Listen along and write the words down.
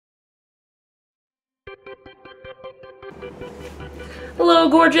Hello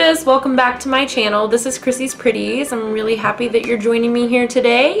gorgeous, welcome back to my channel. This is Chrissy's Pretties. I'm really happy that you're joining me here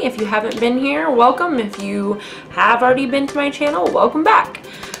today. If you haven't been here, welcome. If you have already been to my channel, welcome back.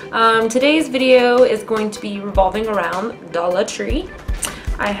 Today's video is going to be revolving around Dollar Tree.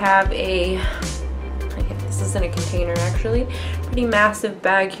 I have this is in a container actually, pretty massive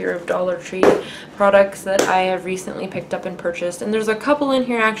bag here of Dollar Tree products that I have recently picked up and purchased. And there's a couple in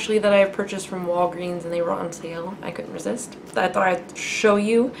here actually that I have purchased from Walgreens and they were on sale. I couldn't resist. I thought I'd show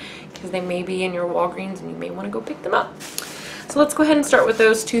you because they may be in your Walgreens and you may want to go pick them up. So let's go ahead and start with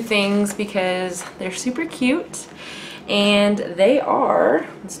those two things because they're super cute. And they are,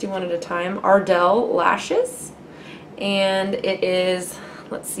 let's do one at a time, ARDELL Lashes. And it is,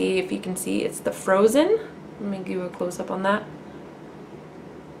 let's see if you can see, it's the Frozen. Let me give you a close-up on that.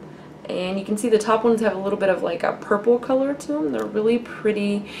 And you can see the top ones have a little bit of like a purple color to them. They're really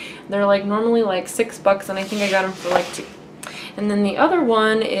pretty. They're like normally like $6 and I think I got them for like $2. And then the other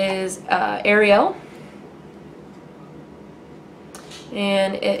one is Ariel.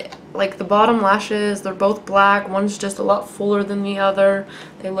 And it, like the bottom lashes, they're both black. One's just a lot fuller than the other.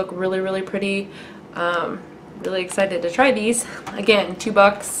 They look really, really pretty. Really excited to try these. Again,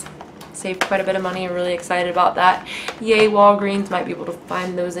 $2. Saved quite a bit of money. I'm really excited about that. Yay, Walgreens. Might be able to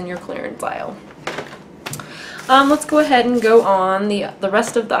find those in your clearance aisle. Let's go ahead and go on. The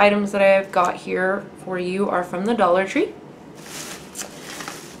rest of the items that I've got here for you are from the Dollar Tree.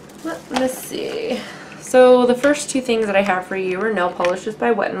 Let me see. So the first two things that I have for you are nail polishes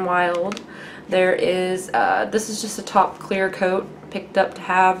by Wet n Wild. There is, this is just a top clear coat picked up to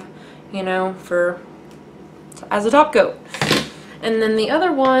have, you know, as a top coat. And then the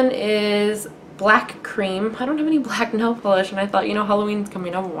other one is black cream. I don't have any black nail polish and I thought, you know, Halloween's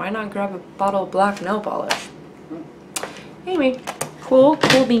coming up, why not grab a bottle of black nail polish? Anyway, cool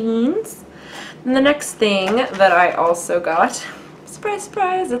beans. And the next thing that I also got, surprise,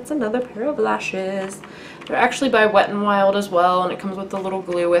 surprise, it's another pair of lashes. They're actually by Wet n Wild as well and it comes with a little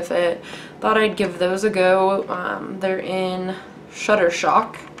glue with it. Thought I'd give those a go. They're in Shutter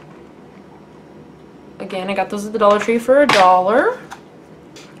Shock. Again, I got those at the Dollar Tree for $1.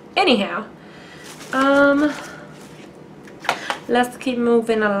 Anyhow, let's keep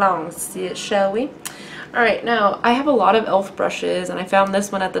moving along, shall we? Alright, now I have a lot of e.l.f. brushes and I found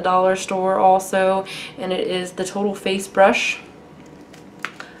this one at the dollar store also, and it is the Total Face Brush.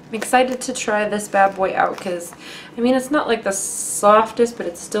 I'm excited to try this bad boy out because, I mean, it's not like the softest, but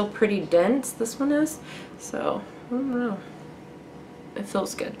it's still pretty dense, this one is. So, I don't know. It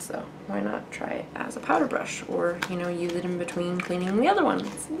feels good, so why not try it as a powder brush or, you know, use it in between cleaning the other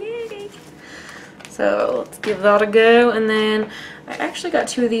ones. Yay! So let's give that a go. And then I actually got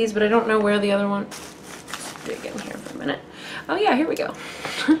two of these, but I don't know where the other one. Let's dig in here for a minute. Oh yeah, here we go.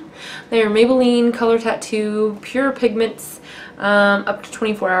 They're Maybelline Color Tattoo Pure Pigments, up to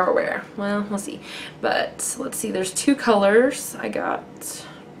 24-hour wear. Well, we'll see. But let's see, there's two colors. I got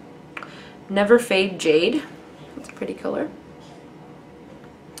Never Fade Jade. That's a pretty color.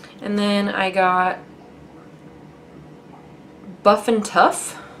 And then I got Buff and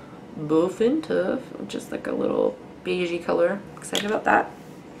Tough, just like a little beigey color. Excited about that.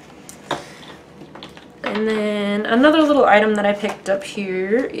 And then another little item that I picked up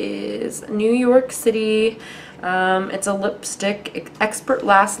here is New York City. It's a lipstick, Expert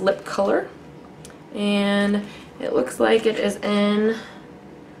Last Lip Color. And it looks like it is in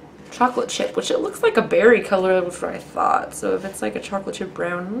chocolate chip, which it looks like a berry color, which I thought. So if it's like a chocolate chip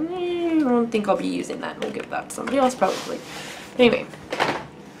brown, I don't think I'll be using that. We'll give that to somebody else probably. Anyway,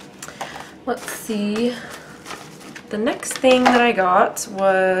 let's see. The next thing that I got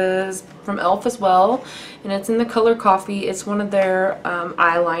was from e.l.f. as well, and it's in the color Coffee. It's one of their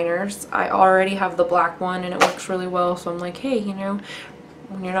eyeliners. I already have the black one and it works really well, so I'm like, hey, you know,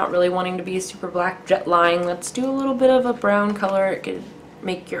 when you're not really wanting to be super black jet line, let's do a little bit of a brown color. It could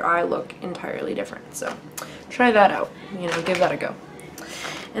make your eye look entirely different. So try that out, you know, give that a go.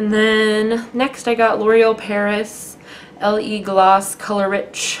 And then next I got L'Oreal Paris LE Gloss Color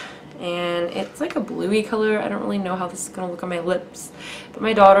Rich, and it's like a bluey color. I don't really know how this is gonna look on my lips, but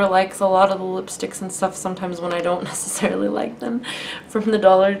my daughter likes a lot of the lipsticks and stuff sometimes when I don't necessarily like them from the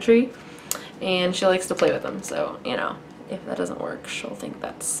Dollar Tree, and she likes to play with them, so you know, if that doesn't work, she'll think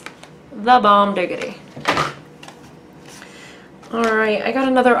that's the bomb diggity. Alright, I got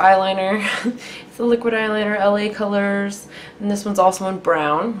another eyeliner. It's a liquid eyeliner, LA Colors, and this one's also in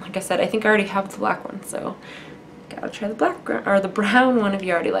brown. Like I said, I think I already have the black one, so gotta try the black or the brown one if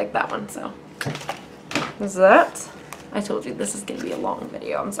you already like that one. So is that? I told you this is gonna be a long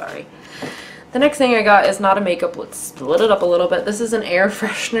video. I'm sorry. The next thing I got is not a makeup. Let's split it up a little bit. This is an air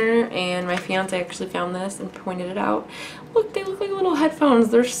freshener, and my fiance actually found this and pointed it out. Look, they look like little headphones.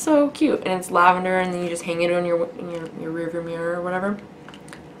 They're so cute, and it's lavender, and then you just hang it on your rearview mirror or whatever.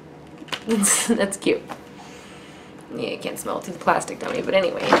 That's cute. Yeah, you can't smell it through the plastic dummy, but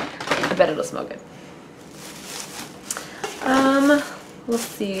anyway, I bet it'll smell good. Let's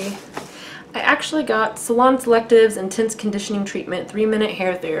see. I actually got Salon Selectives Intense Conditioning Treatment 3-minute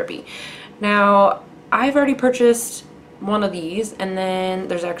Hair Therapy. Now, I've already purchased one of these, and then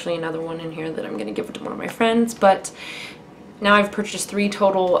there's actually another one in here that I'm going to give to one of my friends, but now I've purchased 3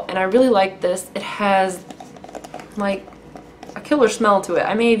 total, and I really like this. It has, like, a killer smell to it.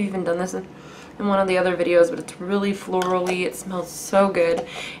 I may have even done this in one of the other videos, but it's really florally. It smells so good,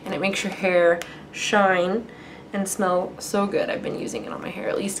 and it makes your hair shine and smell so good. I've been using it on my hair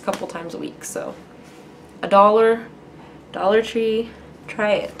at least a couple times a week, so $1, Dollar Tree,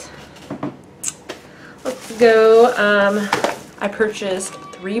 try it. Let's go. I purchased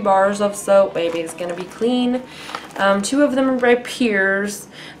 3 bars of soap. Baby, it's gonna be clean. 2 of them are by Piers.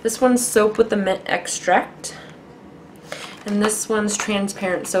 This one's soap with the mint extract, and this one's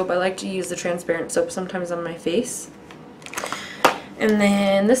transparent soap. I like to use the transparent soap sometimes on my face. And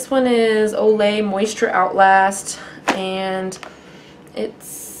then this one is Olay Moisture Outlast, and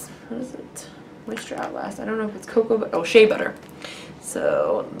it's, what is it? Moisture Outlast. I don't know if it's cocoa, but oh, shea butter.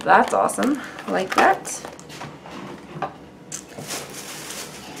 So that's awesome. I like that.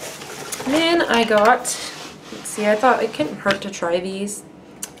 Then I got, let's see, I thought it couldn't hurt to try these.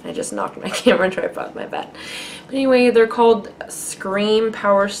 I just knocked my camera tripod, my bad. But anyway, they're called Scream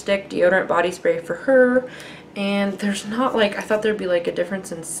Power Stick Deodorant Body Spray for her. And there's not, like, I thought there'd be like a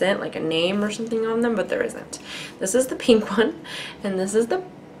difference in scent, like a name or something on them, but there isn't. This is the pink one, and this is the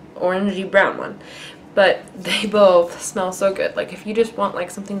orangey brown one. But they both smell so good. Like, if you just want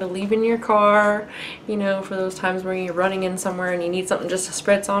like something to leave in your car, you know, for those times where you're running in somewhere and you need something just to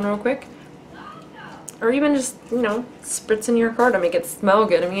spritz on real quick. Or even just, you know, spritz in your car to make it smell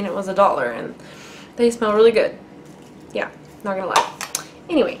good. I mean, it was $1 and they smell really good. Yeah, not gonna lie.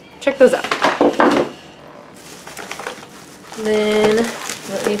 Anyway, check those out. Then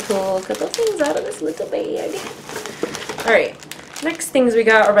let me pull a couple things out of this little bag. Alright, next things we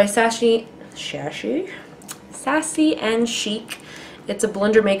got are by Sassy and Chic. It's a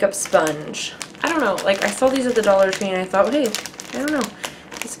blender makeup sponge. I don't know, like I saw these at the Dollar Tree and I thought, hey, I don't know,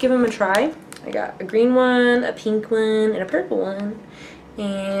 let's give them a try. I got a green one, a pink one, and a purple one.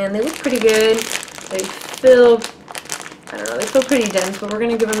 And they look pretty good. They feel, I don't know, they feel pretty dense, but we're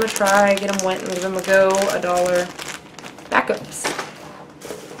going to give them a try, get them wet and give them a go, $1. Backups.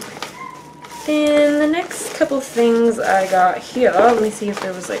 Then the next couple things I got here, let me see if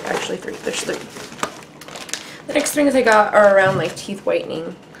there was like actually 3. There's 3. The next things I got are around like teeth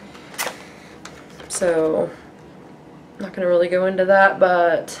whitening. So I'm not going to really go into that,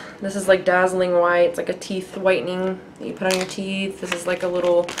 but this is like dazzling white. It's like a teeth whitening that you put on your teeth. This is like a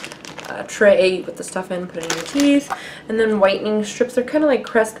little tray you put the stuff in, put it in your teeth. And then whitening strips. They're kind of like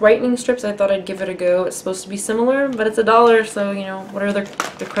Crest whitening strips. I thought I'd give it a go. It's supposed to be similar, but it's $1, so you know, what are the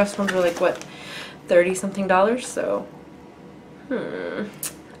Crest ones are like, what, 30 something dollars? So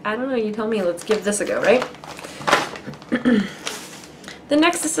I don't know, you tell me. Let's give this a go, right? The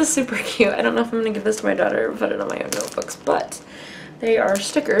next, this is super cute. I don't know if I'm gonna give this to my daughter or put it on my own notebooks, but they are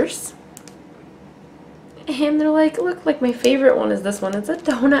stickers. And they're like, look, like my favorite one is this one. It's a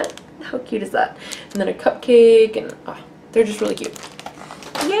donut. How cute is that? And then a cupcake, and oh, they're just really cute.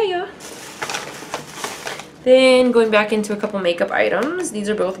 Yeah. Then going back into a couple makeup items. These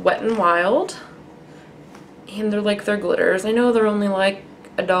are both Wet n Wild. And they're like, they're glitters. I know they're only like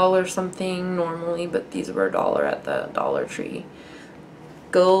 $1 something normally, but these were $1 at the Dollar Tree.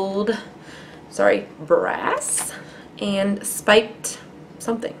 Gold, sorry, brass, and spiked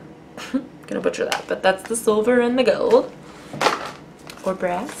something. Gonna butcher that, but that's the silver and the gold, or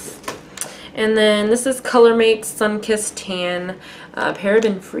brass. And then this is ColorMate Sunkissed Tan,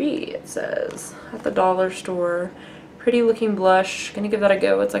 paraben free, it says, at the dollar store. Pretty looking blush. Gonna give that a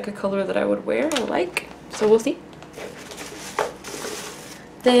go. It's like a color that I would wear, I like, so we'll see.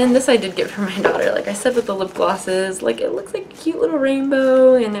 Then this I did get for my daughter. Like I said with the lip glosses, like it looks like a cute little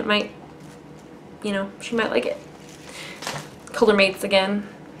rainbow, and it might, you know, she might like it. ColorMates again.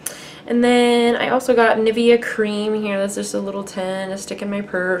 And then I also got Nivea cream here. That's just a little tin to stick in my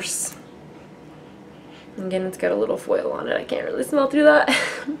purse. Again, it's got a little foil on it. I can't really smell through that.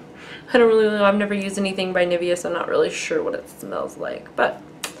 I don't really know. I've never used anything by Nivea, so I'm not really sure what it smells like. But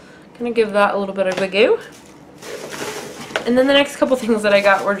I'm gonna give that a little bit of a go. And then the next couple things that I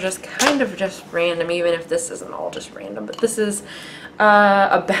got were just kind of just random, even if this isn't all just random. But this is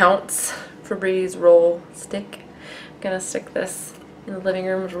a bounce Febreze roll stick. I'm gonna stick this in the living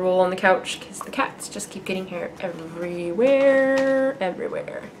room to roll on the couch because the cats just keep getting hair everywhere,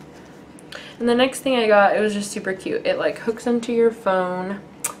 everywhere. And the next thing I got, it was just super cute. It like hooks into your phone.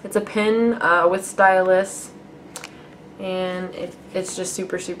 It's a pin with stylus, and it's just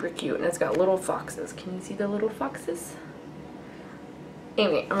super cute, and it's got little foxes. Can you see the little foxes?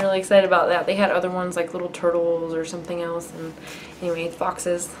 Anyway, I'm really excited about that. They had other ones like little turtles or something else, and anyway,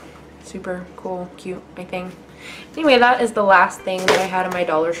 foxes. Super cool, cute, I think. Anyway, that is the last thing that I had in my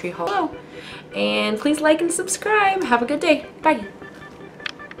Dollar Tree haul. And please like and subscribe. Have a good day. Bye.